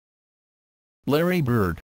Larry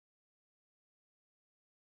Bird.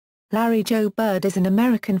 Larry Joe Bird is an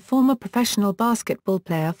American former professional basketball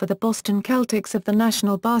player for the Boston Celtics of the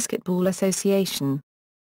National Basketball Association.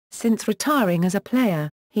 Since retiring as a player,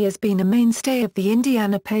 he has been a mainstay of the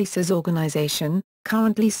Indiana Pacers organization,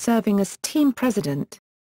 currently serving as team president.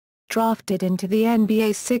 Drafted into the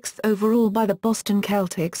NBA's 6th overall by the Boston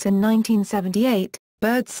Celtics in 1978,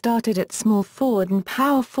 Bird started at small forward and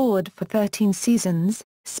power forward for 13 seasons,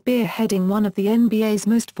 spearheading one of the NBA's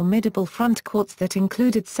most formidable frontcourts that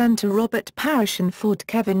included center Robert Parish and forward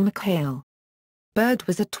Kevin McHale. Bird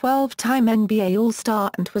was a 12-time NBA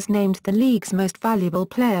All-Star and was named the league's most valuable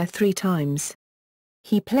player 3 times.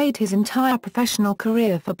 He played his entire professional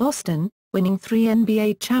career for Boston, winning 3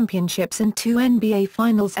 NBA championships and 2 NBA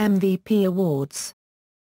Finals MVP awards.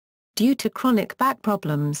 Due to chronic back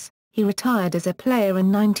problems, he retired as a player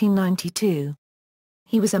in 1992.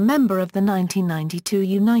 He was a member of the 1992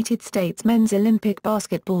 United States men's Olympic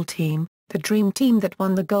basketball team, the dream team that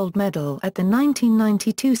won the gold medal at the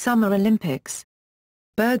 1992 Summer Olympics.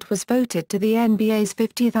 Bird was voted to the NBA's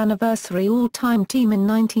 50th anniversary all-time team in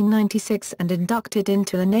 1996 and inducted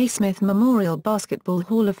into the Naismith Memorial Basketball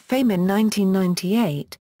Hall of Fame in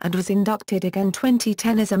 1998, and was inducted again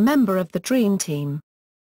 2010 as a member of the Dream Team.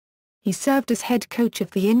 He served as head coach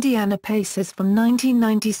of the Indiana Pacers from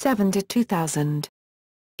 1997 to 2000.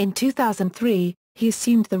 In 2003, he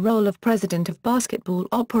assumed the role of president of basketball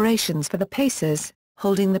operations for the Pacers,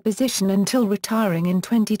 holding the position until retiring in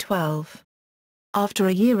 2012. After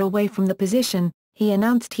a year away from the position, he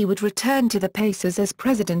announced he would return to the Pacers as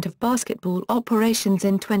president of basketball operations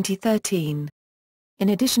in 2013. In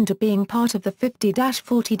addition to being part of the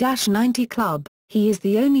 50-40-90 club, he is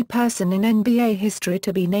the only person in NBA history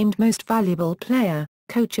to be named Most Valuable Player,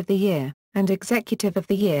 Coach of the Year, and Executive of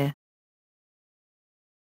the Year.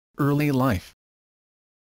 Early life.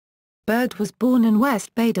 Bird was born in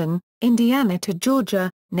West Baden, Indiana to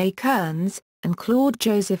Georgia, née Kearns, and Claude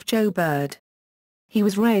Joseph Joe Bird. He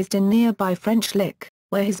was raised in nearby French Lick,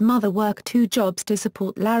 where his mother worked 2 jobs to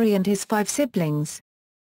support Larry and his 5 siblings.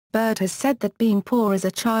 Bird has said that being poor as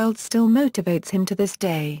a child still motivates him to this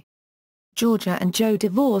day. Georgia and Joe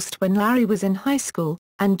divorced when Larry was in high school,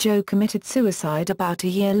 and Joe committed suicide about a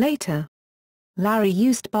year later. Larry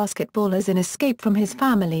used basketball as an escape from his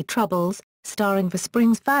family troubles, starring for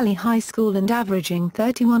Springs Valley High School and averaging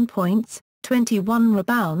 31 points, 21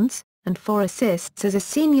 rebounds, and 4 assists as a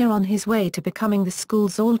senior on his way to becoming the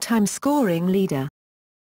school's all-time scoring leader.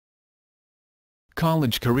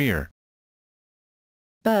 College career.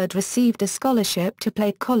 Bird received a scholarship to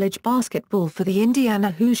play college basketball for the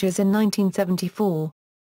Indiana Hoosiers in 1974.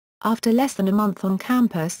 After less than a month on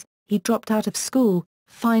campus, he dropped out of school,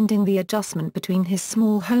 finding the adjustment between his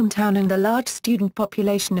small hometown and the large student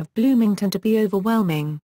population of Bloomington to be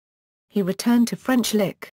overwhelming. He returned to French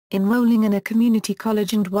Lick, enrolling in a community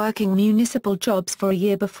college and working municipal jobs for a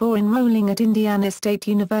year before enrolling at Indiana State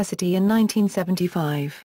University in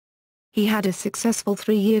 1975. He had a successful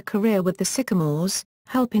 3-year career with the Sycamores,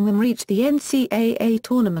 helping them reach the NCAA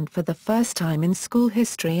tournament for the first time in school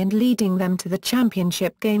history and leading them to the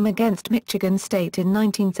championship game against Michigan State in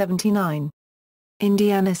 1979.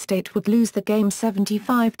 Indiana State would lose the game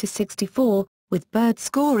 75-64, with Bird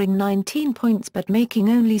scoring 19 points but making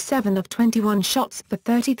only 7 of 21 shots for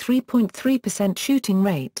 33.3% shooting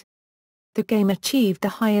rate. The game achieved the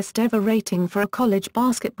highest ever rating for a college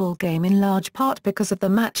basketball game in large part because of the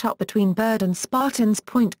matchup between Bird and Spartans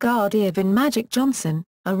point guard Earvin Magic Johnson,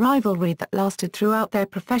 a rivalry that lasted throughout their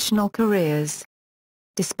professional careers.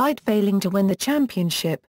 Despite failing to win the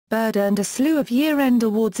championship, Bird earned a slew of year-end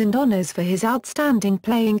awards and honors for his outstanding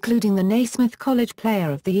play, including the Naismith College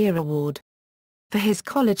Player of the Year award. For his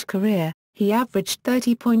college career, he averaged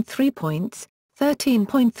 30.3 points,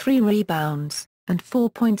 13.3 rebounds, and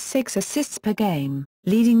 4.6 assists per game,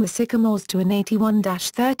 leading the Sycamores to an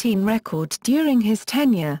 81-13 record during his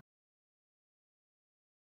tenure.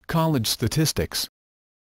 College statistics.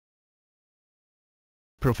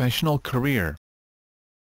 Professional career.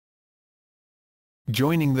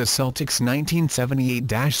 Joining the Celtics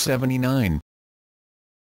 1978-79.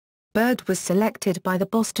 Bird was selected by the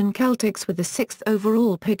Boston Celtics with the 6th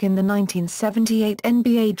overall pick in the 1978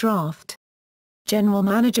 NBA draft. General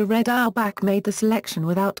manager Red Auerbach made the selection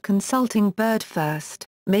without consulting Bird first,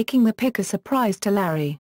 making the pick a surprise to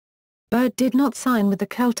Larry. Bird did not sign with the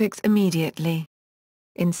Celtics immediately.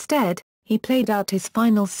 Instead, he played out his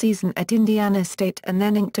final season at Indiana State and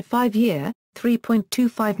then inked a 5-year,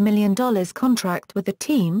 $3.25 million contract with the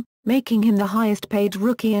team, making him the highest-paid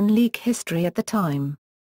rookie in league history at the time.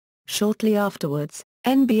 Shortly afterwards,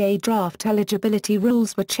 NBA draft eligibility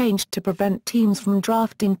rules were changed to prevent teams from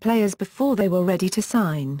drafting players before they were ready to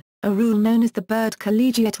sign, a rule known as the Bird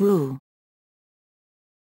Collegiate Rule.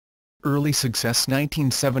 Early success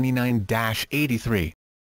 1979-83.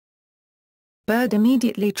 Bird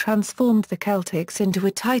immediately transformed the Celtics into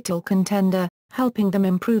a title contender, helping them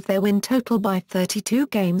improve their win total by 32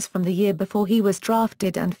 games from the year before he was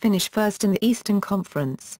drafted and finish first in the Eastern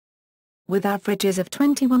Conference. With averages of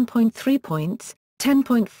 21.3 points,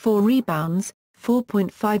 10.4 rebounds,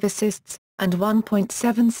 4.5 assists, and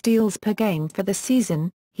 1.7 steals per game for the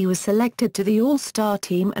season, he was selected to the All-Star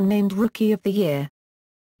team and named Rookie of the Year.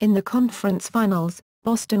 In the conference finals,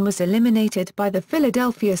 Boston was eliminated by the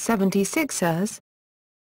Philadelphia 76ers.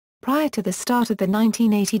 Prior to the start of the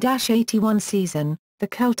 1980-81 season, the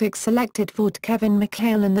Celtics selected forward Kevin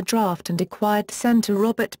McHale in the draft and acquired center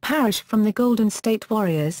Robert Parish from the Golden State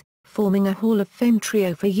Warriors, forming a Hall of Fame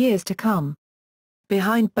trio for years to come.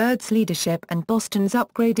 Behind Bird's leadership and Boston's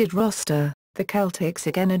upgraded roster, the Celtics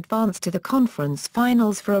again advanced to the conference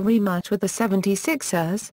finals for a rematch with the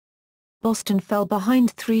 76ers. Boston fell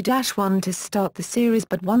behind 3-1 to start the series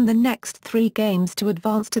but won the next 3 games to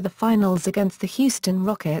advance to the finals against the Houston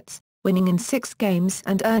Rockets, winning in 6 games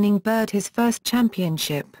and earning Bird his first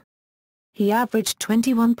championship. He averaged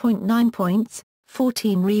 21.9 points,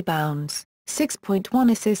 14 rebounds,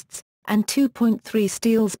 6.1 assists, and 2.3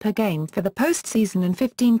 steals per game for the postseason and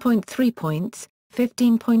 15.3 points,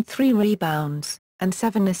 15.3 rebounds, and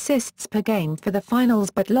 7 assists per game for the finals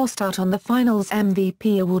but lost out on the finals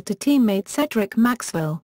MVP award to teammate Cedric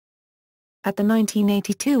Maxwell. At the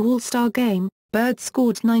 1982 All-Star Game, Bird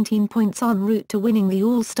scored 19 points en route to winning the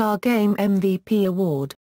All-Star Game MVP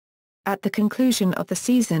award. At the conclusion of the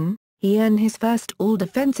season, he earned his first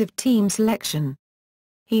All-Defensive Team selection.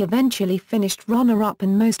 He eventually finished runner-up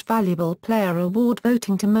in Most Valuable Player award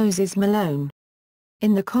voting to Moses Malone.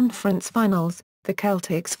 In the conference finals, the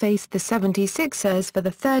Celtics faced the 76ers for the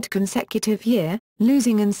 3rd consecutive year,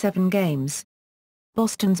 losing in 7 games.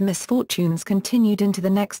 Boston's misfortunes continued into the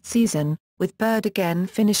next season, with Bird again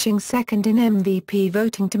finishing second in MVP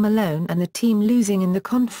voting to Malone and the team losing in the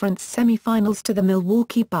conference semifinals to the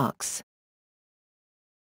Milwaukee Bucks.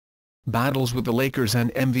 Battles with the Lakers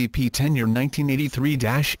and MVP tenure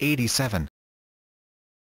 1983-87.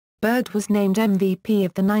 Bird was named MVP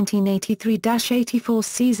of the 1983-84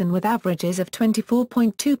 season with averages of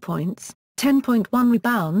 24.2 points, 10.1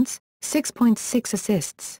 rebounds, 6.6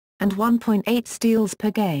 assists, and 1.8 steals per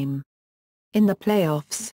game. In the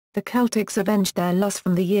playoffs, the Celtics avenged their loss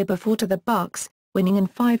from the year before to the Bucks, winning in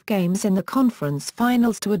 5 games in the conference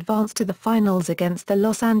finals to advance to the finals against the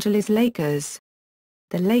Los Angeles Lakers.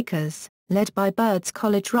 The Lakers, led by Bird's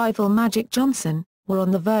college rival Magic Johnson, were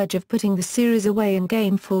on the verge of putting the series away in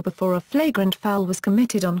Game 4 before a flagrant foul was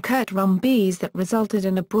committed on Kurt Rumbies that resulted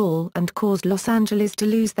in a brawl and caused Los Angeles to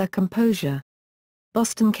lose their composure.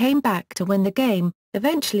 Boston came back to win the game,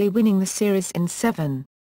 eventually winning the series in 7.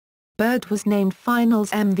 Bird was named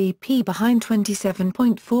Finals MVP behind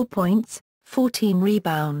 27.4 points, 14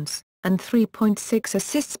 rebounds, and 3.6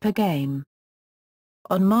 assists per game.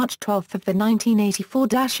 On March 12 of the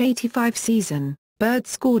 1984-85 season, Bird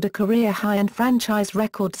scored a career-high and franchise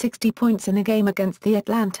record 60 points in a game against the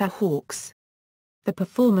Atlanta Hawks. The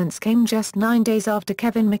performance came just 9 days after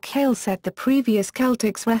Kevin McHale set the previous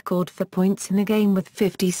Celtics record for points in a game with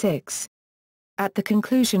 56. At the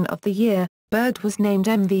conclusion of the year, Bird was named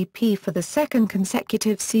MVP for the 2nd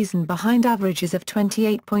consecutive season behind averages of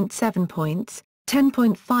 28.7 points,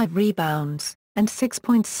 10.5 rebounds, and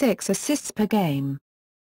 6.6 assists per game.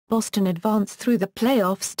 Boston advanced through the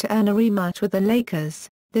playoffs to earn a rematch with the Lakers,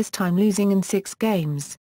 this time losing in 6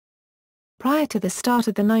 games. Prior to the start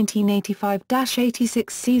of the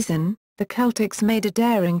 1985-86 season, the Celtics made a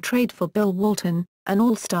daring trade for Bill Walton, an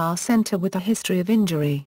all-star center with a history of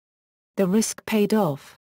injury. The risk paid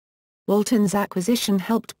off. Walton's acquisition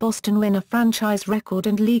helped Boston win a franchise record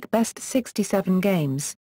and league-best 67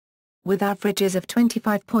 games. With averages of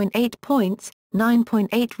 25.8 points,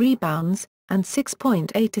 9.8 rebounds, and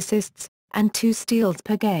 6.8 assists, and 2 steals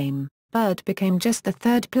per game, Bird became just the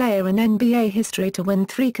 3rd player in NBA history to win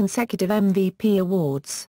 3 consecutive MVP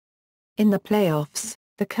awards. In the playoffs,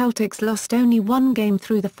 the Celtics lost only 1 game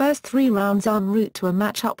through the first 3 rounds en route to a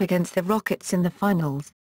matchup against the Rockets in the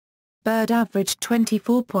finals. Bird averaged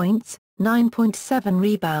 24 points, 9.7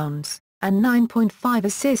 rebounds, and 9.5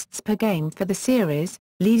 assists per game for the series,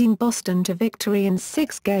 leading Boston to victory in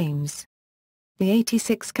 6 games. The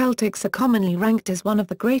 '86 Celtics are commonly ranked as one of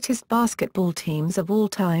the greatest basketball teams of all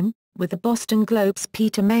time, with the Boston Globe's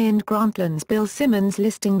Peter May and Grantland's Bill Simmons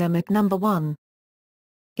listing them at number 1.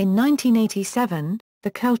 In 1987,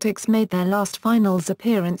 The Celtics made their last finals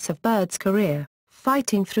appearance of Bird's career,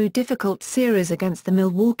 fighting through difficult series against the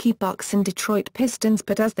Milwaukee Bucks and Detroit Pistons,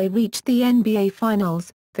 but as they reached the NBA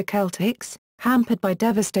Finals, the Celtics, hampered by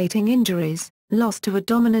devastating injuries, lost to a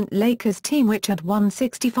dominant Lakers team which had won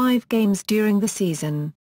 65 games during the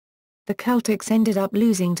season. The Celtics ended up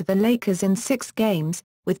losing to the Lakers in 6 games,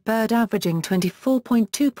 with Bird averaging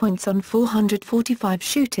 24.2 points on 445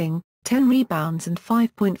 shooting, 10 rebounds and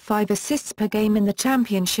 5.5 assists per game in the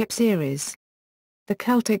championship series. The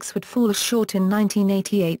Celtics would fall short in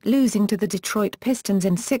 1988, losing to the Detroit Pistons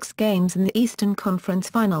in 6 games in the Eastern Conference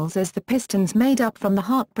Finals as the Pistons made up from the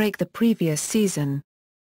heartbreak the previous season.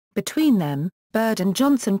 Between them, Bird and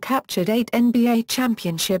Johnson captured 8 NBA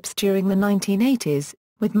championships during the 1980s,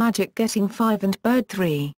 with Magic getting 5 and Bird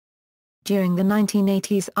 3. During the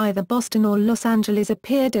 1980s, either Boston or Los Angeles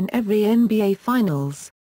appeared in every NBA Finals.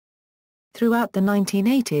 Throughout the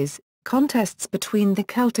 1980s, contests between the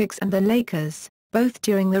Celtics and the Lakers, both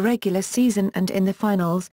during the regular season and in the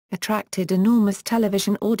finals, attracted enormous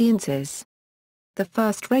television audiences. The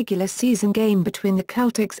first regular season game between the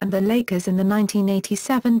Celtics and the Lakers in the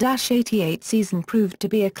 1987-88 season proved to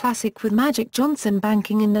be a classic, with Magic Johnson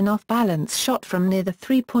banking in an off-balance shot from near the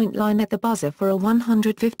three-point line at the buzzer for a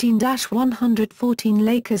 115-114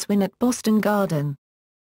 Lakers win at Boston Garden.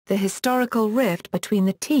 The historical rift between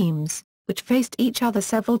the teams, which faced each other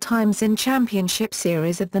several times in championship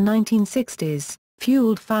series of the 1960s,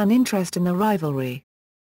 fueled fan interest in the rivalry.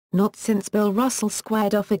 Not since Bill Russell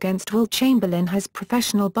squared off against Wilt Chamberlain has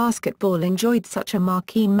professional basketball enjoyed such a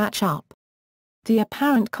marquee matchup. The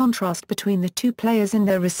apparent contrast between the two players in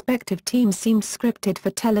their respective teams seemed scripted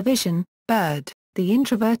for television. Bird, the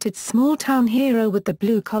introverted small-town hero with the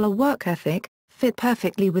blue-collar work ethic, fit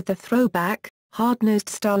perfectly with the throwback, hard-nosed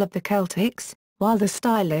style of the Celtics, while the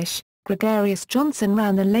stylish, gregarious Johnson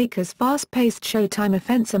ran the Lakers' fast-paced Showtime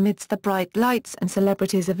offense amidst the bright lights and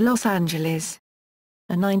celebrities of Los Angeles.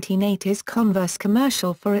 A 1980s Converse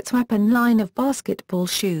commercial for its Weapon line of basketball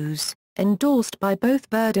shoes, endorsed by both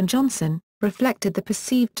Bird and Johnson, reflected the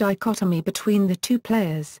perceived dichotomy between the two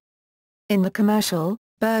players. In the commercial,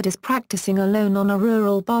 Bird is practicing alone on a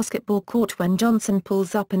rural basketball court when Johnson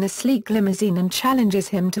pulls up in a sleek limousine and challenges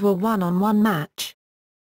him to a one-on-one match.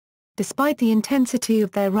 Despite the intensity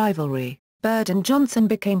of their rivalry, Bird and Johnson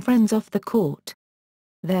became friends off the court.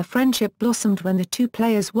 Their friendship blossomed when the two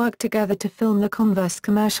players worked together to film the Converse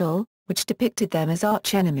commercial, which depicted them as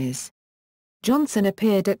arch-enemies. Johnson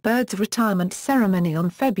appeared at Bird's retirement ceremony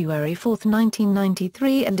on February 4,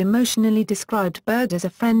 1993 and emotionally described Bird as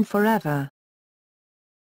a friend forever.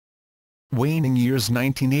 Waning years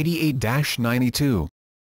 1988-92.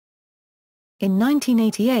 In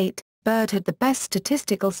 1988, Bird had the best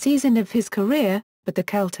statistical season of his career, but the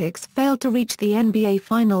Celtics failed to reach the NBA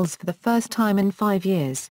Finals for the first time in 5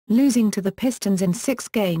 years, losing to the Pistons in 6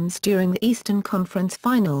 games during the Eastern Conference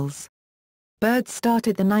Finals. Bird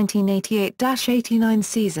started the 1988-89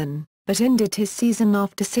 season, but ended his season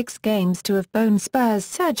after 6 games to have bone spurs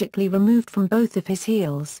surgically removed from both of his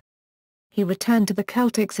heels. He returned to the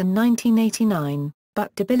Celtics in 1989,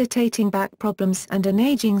 but debilitating back problems and an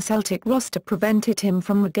aging Celtic roster prevented him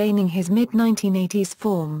from regaining his mid-1980s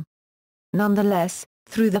form. Nonetheless,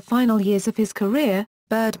 through the final years of his career,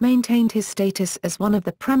 Bird maintained his status as one of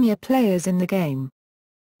the premier players in the game.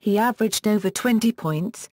 He averaged over 20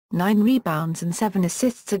 points, 9 rebounds and 7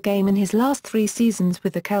 assists a game in his last 3 seasons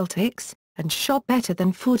with the Celtics, and shot better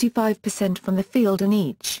than 45% from the field in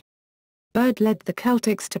each. Bird led the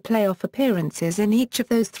Celtics to playoff appearances in each of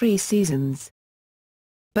those 3 seasons.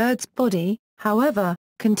 Bird's body, however,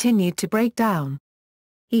 continued to break down.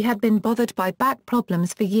 He had been bothered by back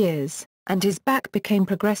problems for years, and his back became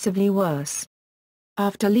progressively worse.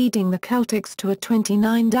 After leading the Celtics to a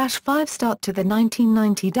 29-5 start to the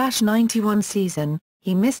 1990-91 season,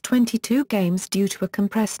 he missed 22 games due to a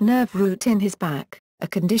compressed nerve root in his back, a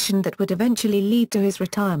condition that would eventually lead to his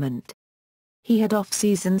retirement. He had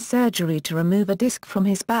off-season surgery to remove a disc from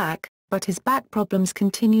his back, but his back problems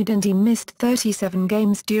continued and he missed 37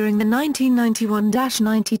 games during the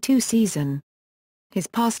 1991-92 season. His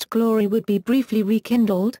past glory would be briefly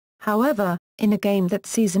rekindled, however, in a game that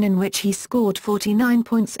season in which he scored 49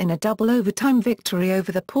 points in a double overtime victory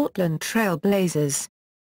over the Portland Trail Blazers.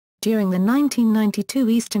 During the 1992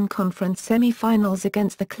 Eastern Conference semi-finals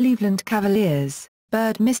against the Cleveland Cavaliers,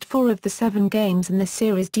 Bird missed 4 of the 7 games in the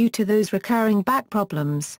series due to those recurring back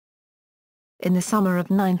problems. In the summer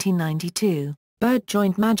of 1992, Bird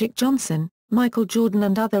joined Magic Johnson, Michael Jordan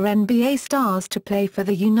and other NBA stars to play for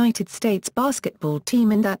the United States basketball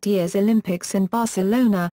team in that year's Olympics in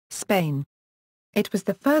Barcelona, Spain. It was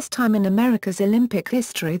the first time in America's Olympic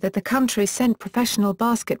history that the country sent professional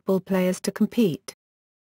basketball players to compete.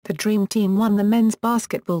 The Dream Team won the men's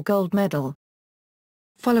basketball gold medal.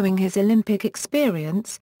 Following his Olympic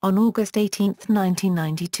experience, on August 18,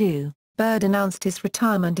 1992, Bird announced his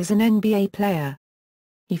retirement as an NBA player.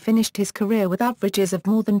 He finished his career with averages of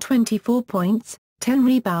more than 24 points, 10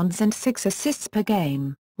 rebounds and 6 assists per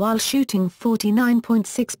game, while shooting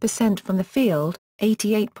 49.6% from the field,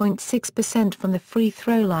 88.6% from the free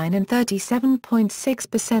throw line and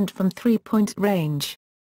 37.6% from three-point range.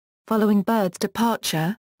 Following Bird's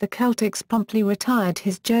departure, the Celtics promptly retired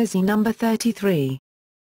his jersey number 33.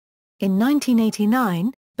 In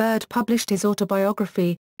 1989, Bird published his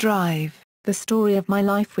autobiography, Drive, The Story of My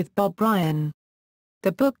Life with Bob Ryan.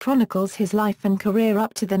 The book chronicles his life and career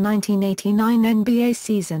up to the 1989 NBA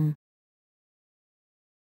season.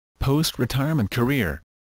 Post-retirement career.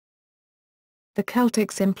 The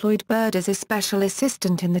Celtics employed Bird as a special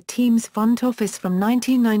assistant in the team's front office from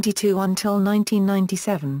 1992 until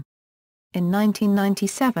 1997. In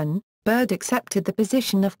 1997, Bird accepted the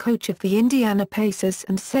position of coach of the Indiana Pacers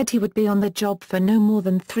and said he would be on the job for no more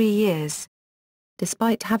than 3 years.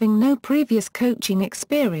 Despite having no previous coaching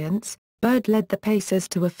experience, Bird led the Pacers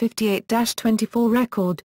to a 58-24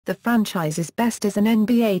 record, the franchise's best as an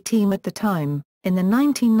NBA team at the time, in the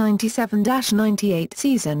 1997-98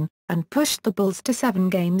 season, and pushed the Bulls to 7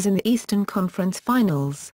 games in the Eastern Conference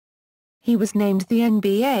Finals. He was named the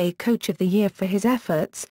NBA Coach of the Year for his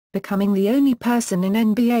efforts, becoming the only person in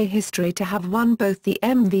NBA history to have won both the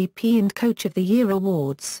MVP and Coach of the Year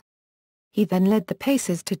awards. He then led the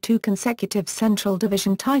Pacers to 2 consecutive Central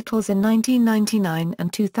Division titles in 1999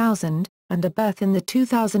 and 2000, and a berth in the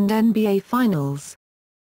 2000 NBA Finals.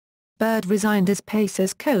 Bird resigned as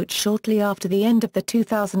Pacers coach shortly after the end of the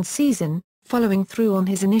 2000 season, following through on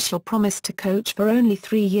his initial promise to coach for only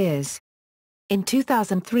 3 years. In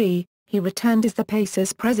 2003, he returned as the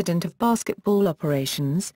Pacers' president of basketball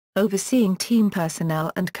operations, overseeing team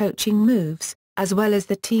personnel and coaching moves, as well as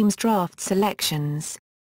the team's draft selections.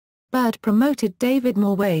 Bird promoted David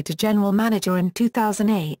Morway to general manager in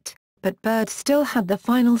 2008, but Bird still had the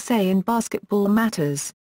final say in basketball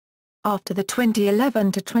matters. After the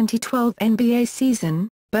 2011-2012 NBA season,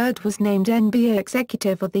 Bird was named NBA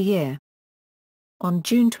Executive of the Year. On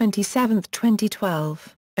June 27,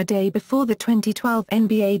 2012, a day before the 2012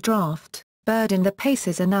 NBA Draft, Bird and the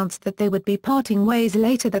Pacers announced that they would be parting ways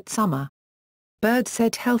later that summer. Bird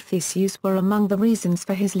said health issues were among the reasons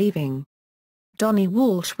for his leaving. Donnie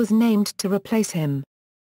Walsh was named to replace him.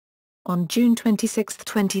 On June 26,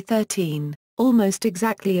 2013, almost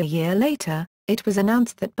exactly a year later, it was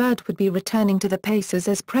announced that Bird would be returning to the Pacers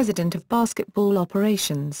as president of basketball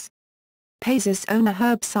operations. Pacers owner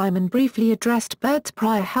Herb Simon briefly addressed Bird's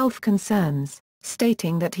prior health concerns,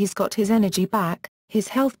 stating that he's got his energy back, his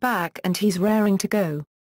health back and he's raring to go.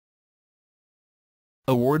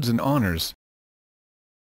 Awards and honors.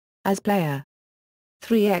 As player: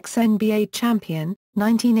 3x NBA champion,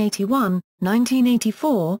 1981,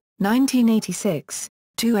 1984, 1986,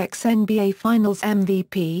 2x NBA Finals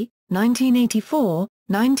MVP, 1984,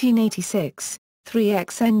 1986,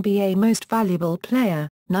 3x NBA Most Valuable Player,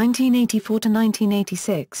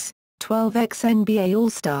 1984-1986, 12x NBA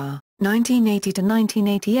All-Star,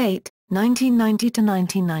 1980-1988,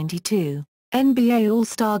 1990-1992, NBA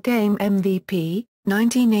All-Star Game MVP,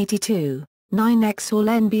 1982, 9x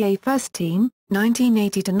All-NBA First Team,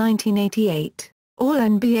 1980-1988,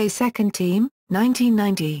 All-NBA Second Team,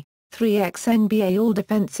 1990, 3x NBA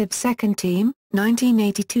All-Defensive Second Team,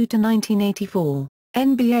 1982-1984,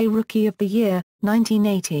 NBA Rookie of the Year,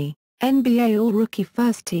 1980, NBA All-Rookie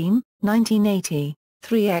First Team, 1980,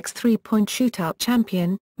 3x Three-Point Shootout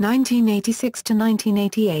Champion,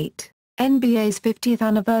 1986-1988, NBA's 50th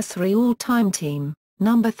Anniversary All-Time Team,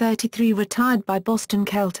 number 33 retired by Boston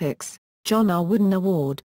Celtics, John R. Wooden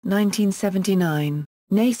Award, 1979,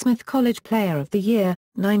 Naismith College Player of the Year,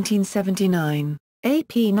 1979,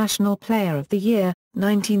 AP National Player of the Year,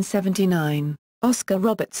 1979, Oscar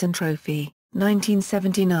Robertson Trophy,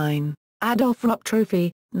 1979, Adolph Rupp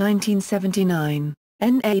Trophy, 1979,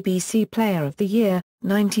 NABC Player of the Year,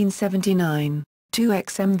 1979,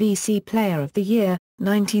 2x MVC Player of the Year,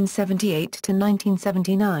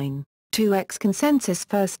 1978-1979, 2x Consensus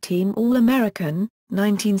First Team All-American,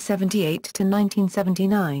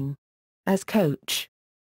 1978-1979. As coach: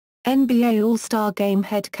 NBA All-Star Game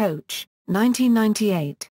Head Coach,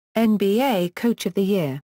 1998, NBA Coach of the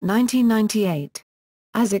Year, 1998.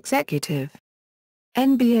 As executive: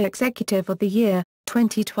 NBA Executive of the Year,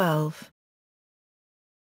 2012.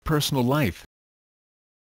 Personal life.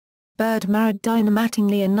 Bird married Dinah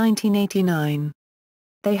Mattingly in 1989.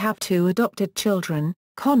 They have two adopted children,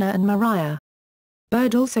 Connor and Mariah.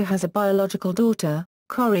 Bird also has a biological daughter,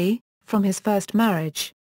 Corey, from his first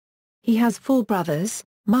marriage. He has four brothers,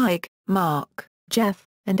 Mike, Mark, Jeff,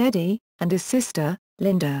 and Eddie, and his sister,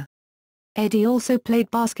 Linda. Eddie also played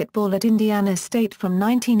basketball at Indiana State from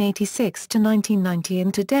 1986 to 1990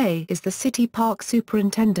 and today is the City Park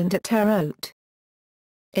Superintendent at Terre Haute.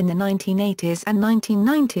 In the 1980s and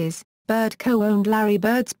 1990s, Bird co-owned Larry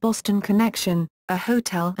Bird's Boston Connection, a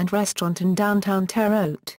hotel and restaurant in downtown Terre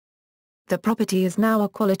Haute. The property is now a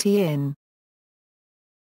Quality Inn.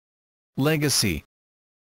 Legacy.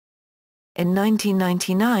 In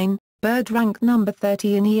 1999, Bird ranked number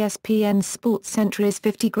 30 in ESPN's SportsCentury's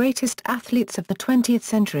 50 Greatest Athletes of the 20th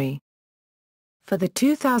Century. For the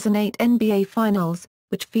 2008 NBA Finals,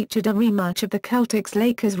 which featured a rematch of the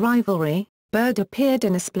Celtics-Lakers rivalry, Bird appeared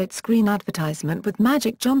in a split-screen advertisement with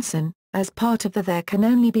Magic Johnson, as part of the There Can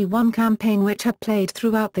Only Be One campaign which had played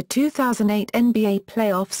throughout the 2008 NBA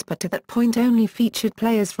playoffs but to that point only featured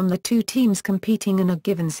players from the two teams competing in a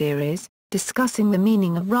given series, discussing the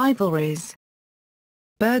meaning of rivalries.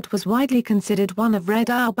 Bird was widely considered one of Red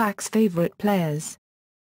Auerbach's favorite players.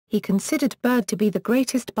 He considered Bird to be the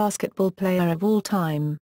greatest basketball player of all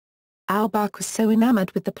time. Auerbach was so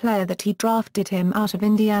enamored with the player that he drafted him out of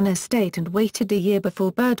Indiana State and waited a year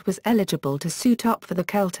before Bird was eligible to suit up for the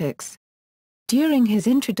Celtics. During his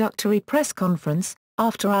introductory press conference,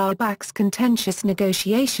 after Auerbach's contentious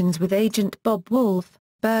negotiations with agent Bob Wolf,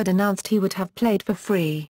 Bird announced he would have played for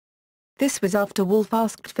free. This was after Wolf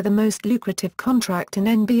asked for the most lucrative contract in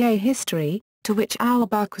NBA history, to which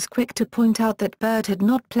Auerbach was quick to point out that Bird had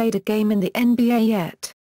not played a game in the NBA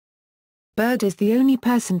yet. Bird is the only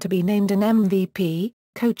person to be named an MVP,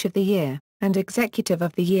 Coach of the Year, and Executive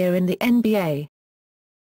of the Year in the NBA.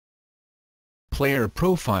 Player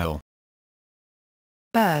profile.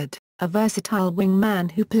 Bird, a versatile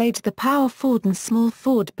wingman who played the power forward and small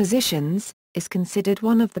forward positions, is considered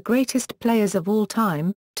one of the greatest players of all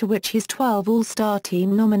time, to which his 12 All-Star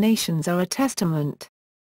team nominations are a testament.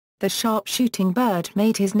 The sharp-shooting Bird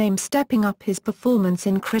made his name stepping up his performance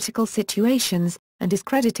in critical situations, and is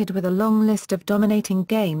credited with a long list of dominating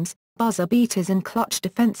games, buzzer beaters and clutch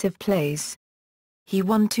defensive plays. He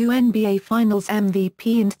won 2 NBA Finals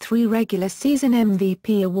MVP and 3 regular season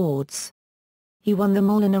MVP awards. He won them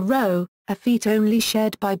all in a row, a feat only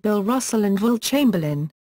shared by Bill Russell and Wilt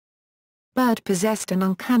Chamberlain. Bird possessed an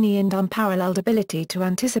uncanny and unparalleled ability to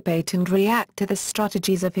anticipate and react to the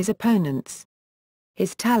strategies of his opponents.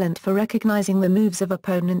 His talent for recognizing the moves of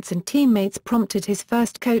opponents and teammates prompted his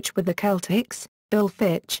first coach with the Celtics, Bill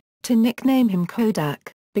Fitch, to nickname him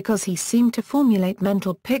Kodak, because he seemed to formulate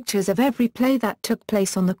mental pictures of every play that took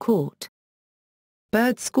place on the court.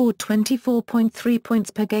 Bird scored 24.3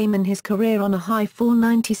 points per game in his career on a high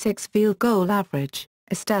 .496 field goal average,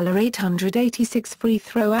 a stellar .886 free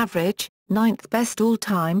throw average, 9th best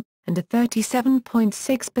all-time, and a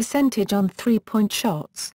 37.6 percentage on three-point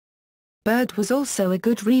shots. Bird was also a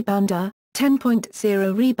good rebounder,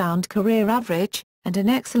 10.0 rebound career average, and an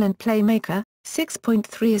excellent playmaker,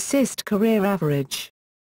 6.3 assist career average.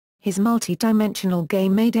 His multi-dimensional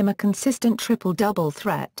game made him a consistent triple-double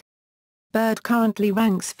threat. Bird currently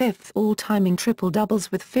ranks 5th all-time in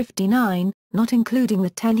triple-doubles with 59, not including the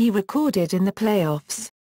 10 he recorded in the playoffs.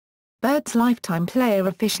 Bird's lifetime player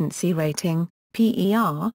efficiency rating,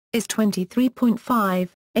 PER, is 23.5,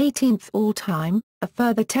 18th all-time, a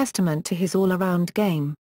further testament to his all-around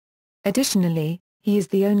game. Additionally, he is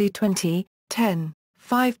the only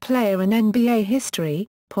 20-10-5 player in NBA history,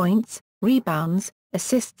 points, rebounds,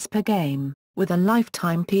 assists per game, with a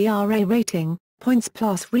lifetime PRA rating, points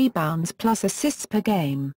plus rebounds plus assists per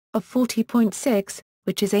game, of 40.6,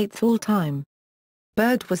 which is 8th all-time.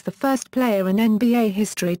 Bird was the first player in NBA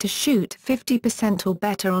history to shoot 50% or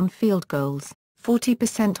better on field goals,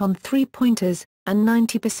 40% on three-pointers, and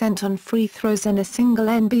 90% on free throws in a single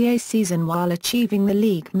NBA season while achieving the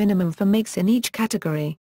league minimum for makes in each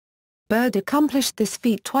category. Bird accomplished this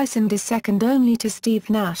feat twice and is second only to Steve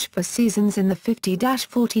Nash for seasons in the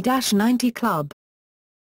 50-40-90 club.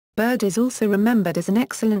 Bird is also remembered as an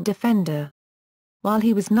excellent defender. While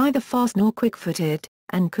he was neither fast nor quick-footed,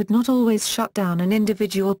 and could not always shut down an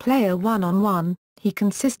individual player one-on-one, he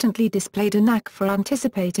consistently displayed a knack for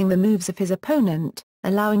anticipating the moves of his opponent,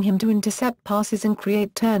 allowing him to intercept passes and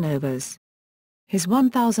create turnovers. His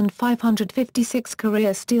 1,556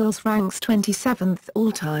 career steals ranks 27th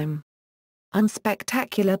all-time.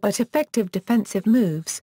 Unspectacular but effective defensive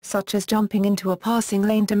moves, such as jumping into a passing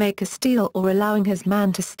lane to make a steal or allowing his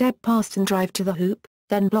man to step past and drive to the hoop,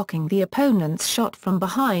 then blocking the opponent's shot from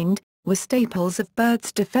behind, were staples of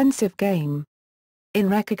Bird's defensive game. In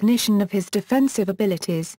recognition of his defensive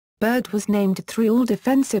abilities, Bird was named 3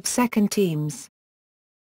 All-Defensive second teams.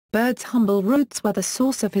 Bird's humble roots were the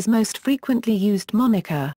source of his most frequently used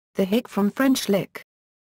moniker, the Hick from French lick.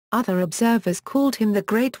 Other observers called him the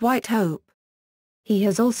Great White Hope. He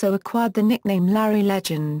has also acquired the nickname Larry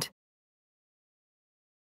Legend.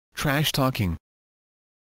 Trash talking.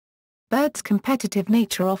 Bird's competitive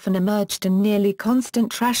nature often emerged in nearly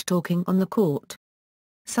constant trash-talking on the court.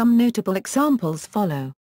 Some notable examples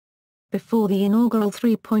follow. Before the inaugural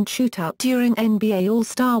three-point shootout during NBA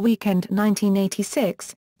All-Star Weekend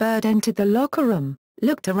 1986, Bird entered the locker room,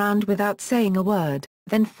 looked around without saying a word,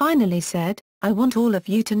 then finally said, "I want all of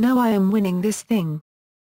you to know I am winning this thing.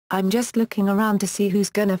 I'm just looking around to see who's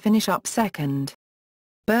gonna finish up second."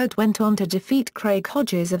 Bird went on to defeat Craig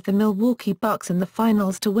Hodges of the Milwaukee Bucks in the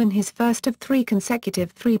finals to win his first of 3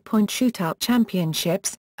 consecutive three-point shootout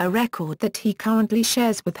championships, a record that he currently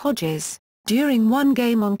shares with Hodges. During one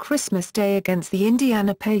game on Christmas Day against the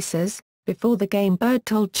Indiana Pacers, before the game Bird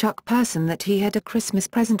told Chuck Person that he had a Christmas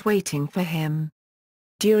present waiting for him.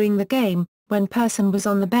 During the game, when Person was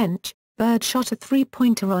on the bench, Bird shot a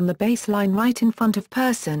three-pointer on the baseline right in front of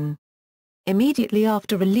Person. Immediately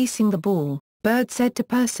after releasing the ball, Bird said to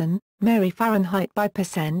Person, "Merry Fahrenheit by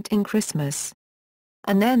percent in Christmas."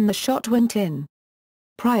 And then the shot went in.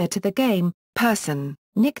 Prior to the game, Person,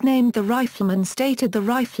 nicknamed the Rifleman, stated the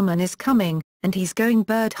Rifleman is coming, and he's going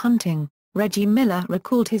bird hunting. Reggie Miller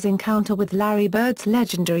recalled his encounter with Larry Bird's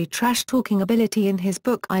legendary trash-talking ability in his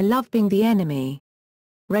book I Love Being the Enemy.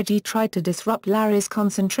 Reggie tried to disrupt Larry's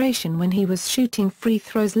concentration when he was shooting free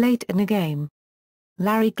throws late in a game.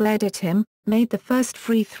 Larry glared at him, made the first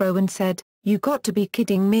free throw and said, "You got to be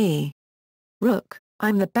kidding me. Rook,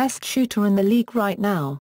 I'm the best shooter in the league right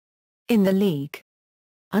now. In the league.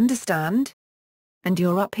 Understand? And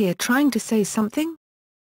you're up here trying to say something?"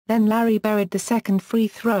 Then Larry buried the second free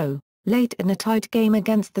throw. Late in a tight game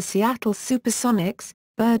against the Seattle Supersonics,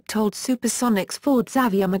 Bird told Supersonics forward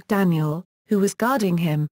Xavier McDaniel, who was guarding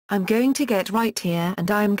him, "I'm going to get right here and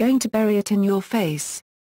I am going to bury it in your face."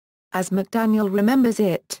 As McDaniel remembers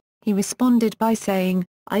it, he responded by saying,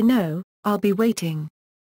 "I know, I'll be waiting."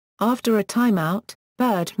 After a timeout,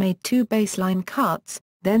 Bird made 2 baseline cuts,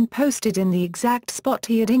 then posted in the exact spot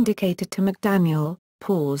he had indicated to McDaniel,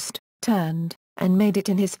 paused, turned, and made it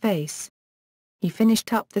in his face. He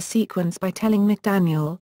finished up the sequence by telling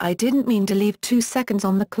McDaniel, "I didn't mean to leave 2 seconds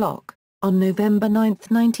on the clock." On November 9,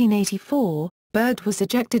 1984, Bird was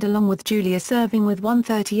ejected along with Julius Erving with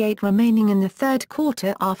 1:38 remaining in the third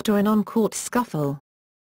quarter after an on-court scuffle.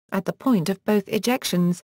 At the point of both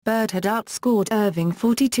ejections, Bird had outscored Erving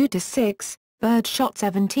 42-6, Bird shot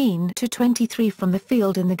 17-23 from the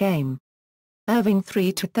field in the game. Erving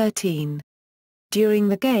 3-13. During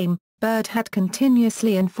the game, Bird had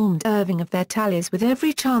continuously informed Erving of their tallies with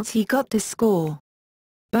every chance he got to score.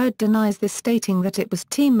 Bird denies this, stating that it was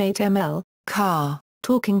teammate ML Carr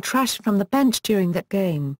talking trash from the bench during that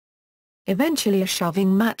game. Eventually a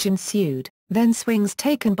shoving match ensued, then swings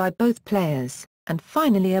taken by both players, and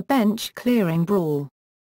finally a bench-clearing brawl.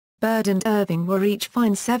 Bird and Erving were each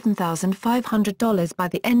fined $7,500 by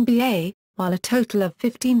the NBA, while a total of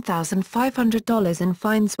 $15,500 in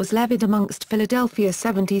fines was levied amongst Philadelphia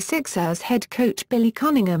 76ers head coach Billy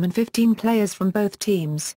Cunningham and 15 players from both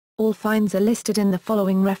teams. All fines are listed in the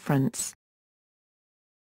following reference.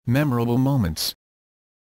 Memorable moments.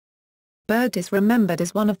 Bird is remembered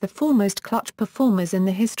as one of the foremost clutch performers in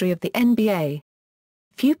the history of the NBA.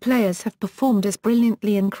 Few players have performed as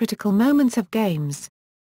brilliantly in critical moments of games.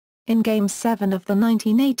 In Game 7 of the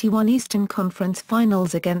 1981 Eastern Conference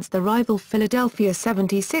Finals against the rival Philadelphia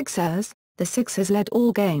 76ers, the Sixers led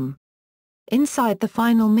all game. Inside the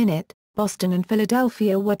final minute, Boston and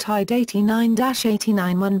Philadelphia were tied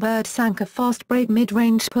 89-89 when Bird sank a fast-break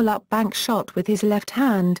mid-range pull-up bank shot with his left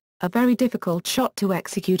hand, a very difficult shot to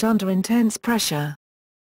execute under intense pressure.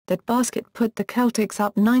 That basket put the Celtics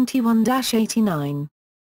up 91-89.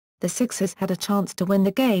 The Sixers had a chance to win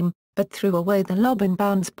the game, but threw away the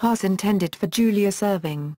lob-in-bounds pass intended for Julius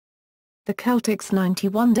Erving. The Celtics'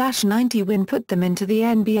 91-90 win put them into the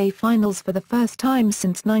NBA Finals for the first time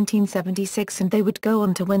since 1976, and they would go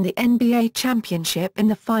on to win the NBA championship in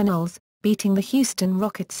the finals, beating the Houston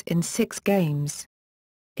Rockets in 6 games.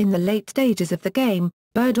 In the late stages of the game,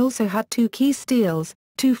 Bird also had 2 key steals,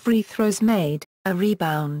 2 free throws made, a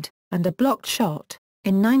rebound, and a blocked shot.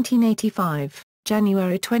 In 1985,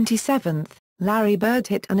 January 27, Larry Bird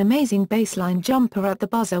hit an amazing baseline jumper at the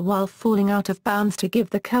buzzer while falling out of bounds to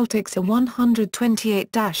give the Celtics a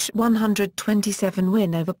 128-127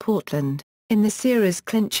 win over Portland. In the series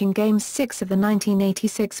clinching Game 6 of the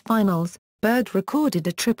 1986 Finals, Bird recorded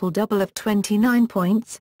a triple-double of 29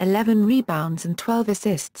 points, 11 rebounds and 12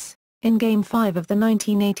 assists, in Game 5 of the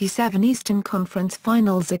 1987 Eastern Conference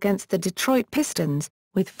Finals against the Detroit Pistons,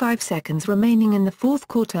 with 5 seconds remaining in the fourth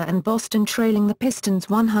quarter and Boston trailing the Pistons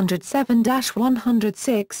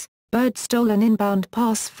 107-106. Bird stole an inbound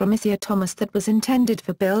pass from Isaiah Thomas that was intended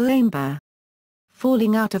for Bill Laimbeer.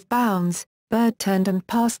 Falling out of bounds, Bird turned and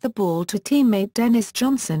passed the ball to teammate Dennis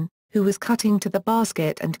Johnson, who was cutting to the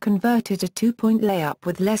basket and converted a two-point layup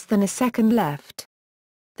with less than a second left.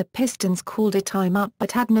 The Pistons called a timeout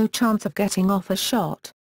but had no chance of getting off a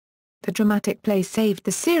shot. The dramatic play saved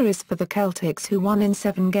the series for the Celtics, who won in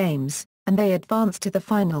 7 games, and they advanced to the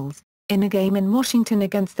finals. In a game in Washington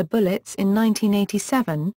against the Bullets in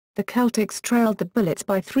 1987, the Celtics trailed the Bullets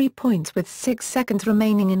by 3 points with 6 seconds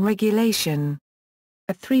remaining in regulation.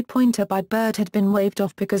 A three-pointer by Bird had been waved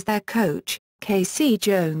off because their coach, K.C.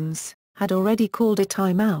 Jones, had already called a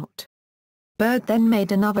timeout. Bird then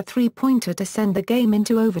made another three-pointer to send the game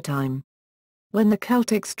into overtime. When the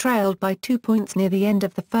Celtics trailed by 2 points near the end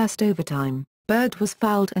of the first overtime, Bird was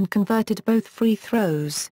fouled and converted both free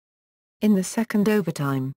throws. In the second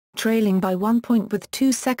overtime, trailing by 1 point with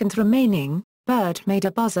 2 seconds remaining, Bird made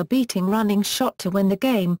a buzzer-beating running shot to win the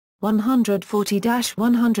game,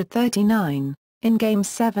 140-139, in Game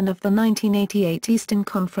 7 of the 1988 Eastern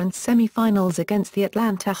Conference semifinals against the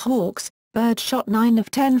Atlanta Hawks. Bird shot 9 of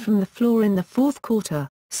 10 from the floor in the fourth quarter,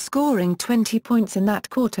 scoring 20 points in that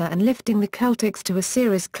quarter and lifting the Celtics to a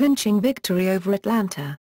series-clinching victory over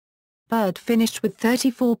Atlanta. Bird finished with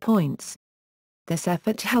 34 points. This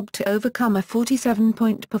effort helped to overcome a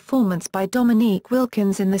 47-point performance by Dominique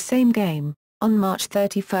Wilkins in the same game. On March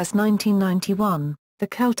 31, 1991, the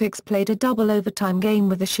Celtics played a double overtime game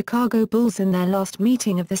with the Chicago Bulls in their last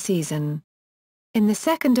meeting of the season. In the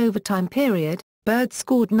second overtime period, Bird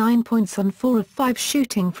scored 9 points on 4 of 5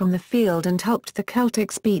 shooting from the field and helped the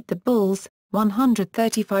Celtics beat the Bulls,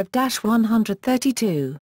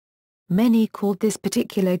 135-132. Many called this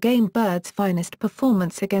particular game Bird's finest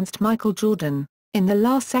performance against Michael Jordan. In the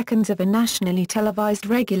last seconds of a nationally televised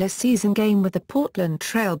regular season game with the Portland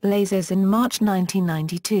Trail Blazers in March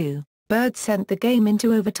 1992, Bird sent the game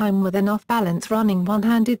into overtime with an off-balance running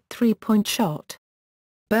one-handed three-point shot.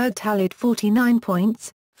 Bird tallied 49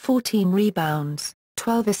 points, 14 rebounds,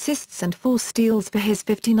 12 assists and 4 steals for his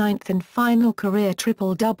 59th and final career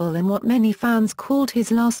triple-double in what many fans called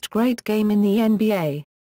his last great game in the NBA.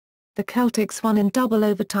 The Celtics won in double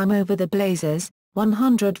overtime over the Blazers,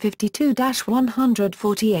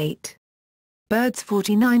 152-148. Bird's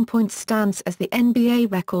 49 points stands as the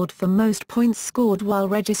NBA record for most points scored while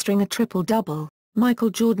registering a triple-double. Michael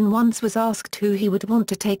Jordan once was asked who he would want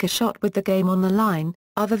to take a shot with the game on the line,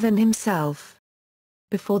 other than himself.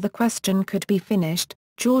 Before the question could be finished,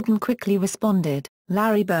 Jordan quickly responded,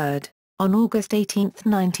 "Larry Bird." On August 18,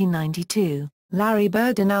 1992, Larry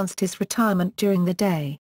Bird announced his retirement during the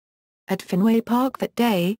day. At Fenway Park that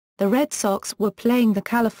day, the Red Sox were playing the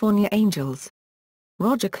California Angels.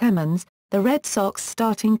 Roger Clemens, the Red Sox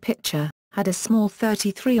starting pitcher, had a small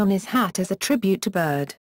 33 on his hat as a tribute to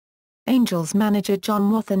Bird. Angels manager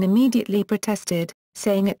John Wathan immediately protested,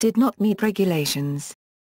 saying it did not meet regulations.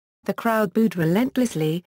 The crowd booed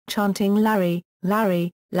relentlessly, chanting "Larry,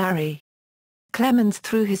 Larry, Larry." Clemens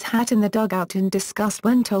threw his hat in the dugout in disgust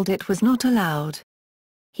when told it was not allowed.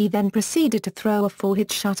 He then proceeded to throw a 4-hit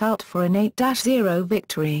shutout for an 8-0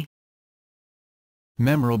 victory.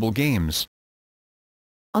 Memorable games.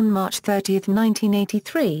 On March 30,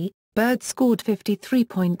 1983, Bird scored 53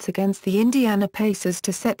 points against the Indiana Pacers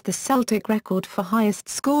to set the Celtic record for highest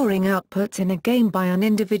scoring outputs in a game by an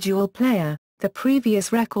individual player. The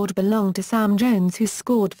previous record belonged to Sam Jones, who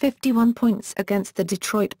scored 51 points against the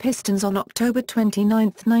Detroit Pistons on October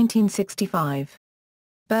 29, 1965.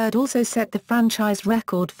 Bird also set the franchise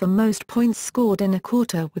record for most points scored in a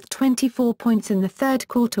quarter with 24 points in the third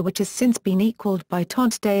quarter, which has since been equaled by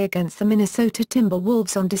Todd Day against the Minnesota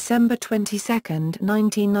Timberwolves on December 22,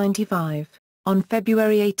 1995. On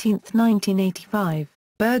February 18, 1985,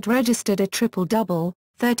 Bird registered a triple-double,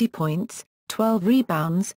 30 points, 12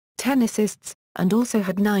 rebounds, 10 assists, and also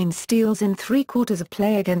had 9 steals in 3 quarters of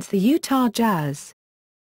play against the Utah Jazz.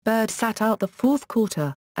 Bird sat out the fourth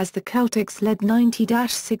quarter, as the Celtics led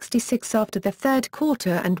 90-66 after the third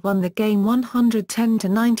quarter and won the game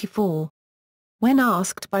 110-94. When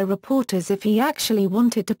asked by reporters if he actually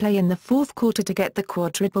wanted to play in the fourth quarter to get the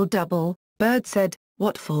quadruple-double, Bird said,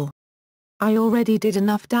 "What for? I already did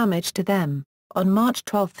enough damage to them." On March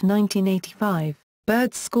 12, 1985,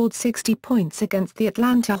 Bird scored 60 points against the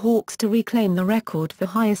Atlanta Hawks to reclaim the record for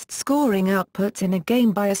highest scoring outputs in a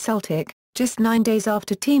game by a Celtic, just 9 days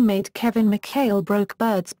after teammate Kevin McHale broke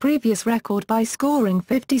Bird's previous record by scoring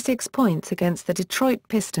 56 points against the Detroit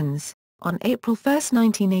Pistons. On April 1,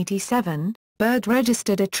 1987, Bird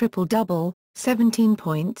registered a triple-double, 17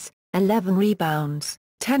 points, 11 rebounds,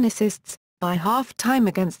 10 assists, by half-time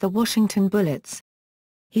against the Washington Bullets.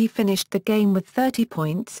 He finished the game with 30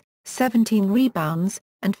 points, 17 rebounds,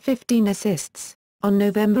 and 15 assists. On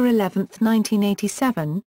November 11,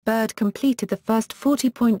 1987, Bird completed the first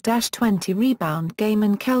 40-point-20-rebound game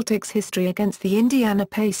in Celtics history against the Indiana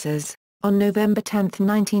Pacers. On November 10,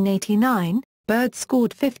 1989, Bird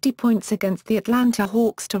scored 50 points against the Atlanta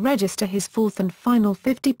Hawks to register his fourth and final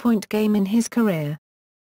 50-point game in his career.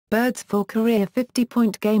 Bird's 4 career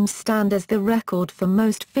 50-point games stand as the record for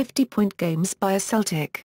most 50-point games by a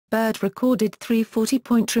Celtic. Bird recorded 3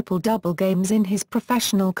 40-point triple-double games in his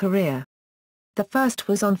professional career. The first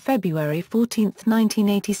was on February 14,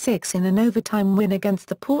 1986 in an overtime win against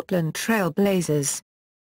the Portland Trail Blazers.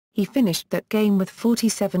 He finished that game with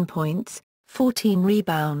 47 points, 14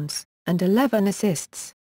 rebounds, and 11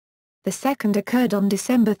 assists. The second occurred on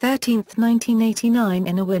December 13, 1989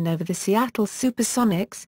 in a win over the Seattle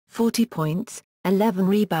Supersonics, 40 points, 11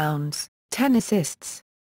 rebounds, 10 assists.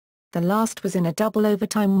 The last was in a double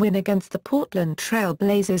overtime win against the Portland Trail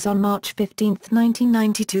Blazers on March 15,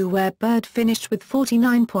 1992 where Bird finished with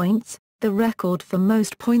 49 points, the record for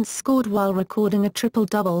most points scored while recording a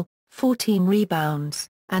triple-double, 14 rebounds,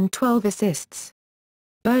 and 12 assists.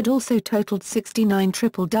 Bird also totaled 69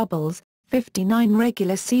 triple-doubles, 59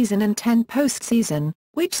 regular season and 10 postseason,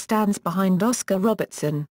 which stands behind Oscar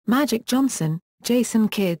Robertson, Magic Johnson, Jason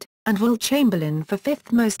Kidd, and Wilt Chamberlain for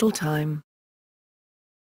fifth most all-time.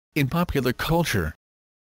 In popular culture,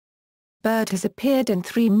 Bird has appeared in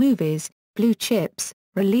 3 movies: Blue Chips,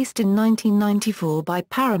 released in 1994 by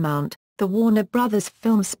Paramount, the Warner Brothers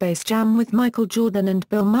film Space Jam with Michael Jordan and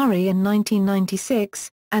Bill Murray in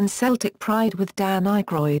 1996, and Celtic Pride with Dan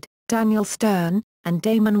Aykroyd, Daniel Stern, and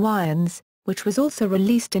Damon Wayans, which was also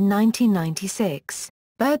released in 1996.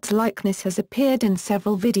 Bird's likeness has appeared in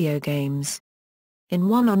several video games. In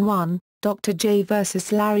One-on-One, Dr. J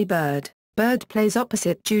vs. Larry Bird, Bird plays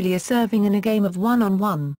opposite Julius Erving in a game of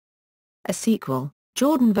one-on-one. A sequel,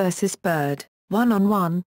 Jordan vs. Bird,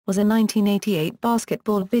 One-on-One, was a 1988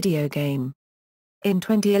 basketball video game. In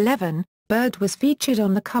 2011, Bird was featured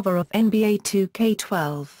on the cover of NBA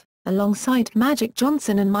 2K12, alongside Magic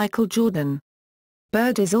Johnson and Michael Jordan.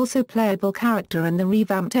 Bird is also playable character in the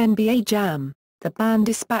revamped NBA Jam. The band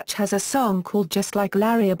Dispatch has a song called Just Like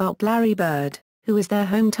Larry about Larry Bird, who is their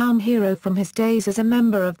hometown hero from his days as a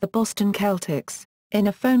member of the Boston Celtics. In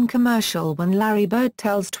a phone commercial when Larry Bird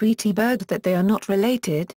tells Tweety Bird that they are not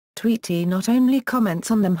related, Tweety not only comments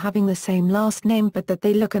on them having the same last name but that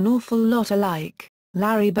they look an awful lot alike.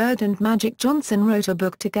 Larry Bird and Magic Johnson wrote a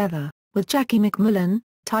book together, with Jackie McMullen,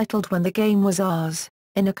 titled When the Game Was Ours.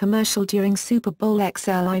 In a commercial during Super Bowl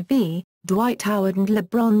XLIV, Dwight Howard and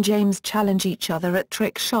LeBron James challenge each other at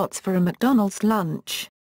trick shots for a McDonald's lunch.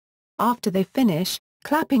 After they finish,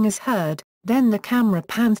 clapping is heard, then the camera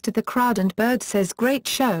pans to the crowd and Bird says, "Great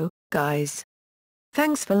show, guys.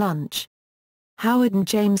 Thanks for lunch." Howard and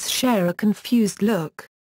James share a confused look.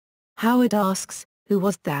 Howard asks, "Who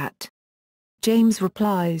was that?" James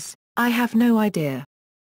replies, "I have no idea."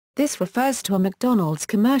 This refers to a McDonald's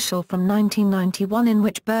commercial from 1991 in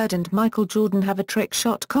which Bird and Michael Jordan have a trick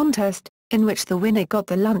shot contest, in which the winner got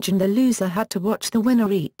the lunch and the loser had to watch the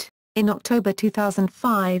winner eat. In October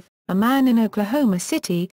 2005, a man in Oklahoma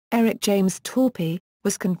City, Eric James Torpy,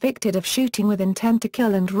 was convicted of shooting with intent to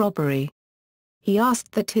kill and robbery. He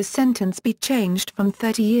asked that his sentence be changed from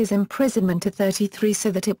 30 years imprisonment to 33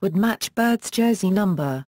 so that it would match Bird's jersey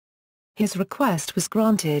number. His request was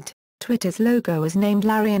granted. Twitter's logo is named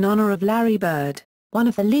Larry in honor of Larry Bird. One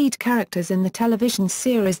of the lead characters in the television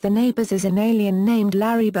series The Neighbors is an alien named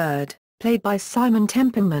Larry Bird, played by Simon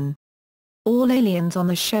Templeman. All aliens on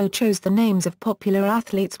the show chose the names of popular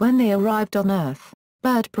athletes when they arrived on Earth.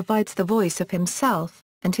 Bird provides the voice of himself,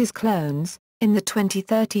 and his clones, in the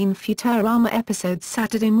 2013 Futurama episode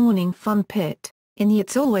Saturday Morning Fun Pit. In the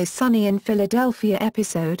It's Always Sunny in Philadelphia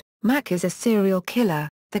episode, Mac is a serial killer.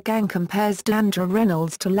 The gang compares Dandra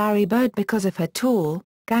Reynolds to Larry Bird because of her tall,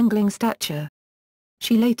 gangling stature.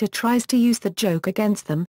 She later tries to use the joke against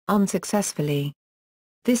them, unsuccessfully.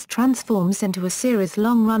 This transforms into a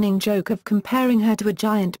series-long-running joke of comparing her to a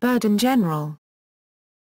giant bird in general.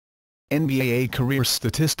 NBA career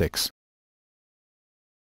statistics.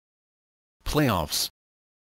 Playoffs.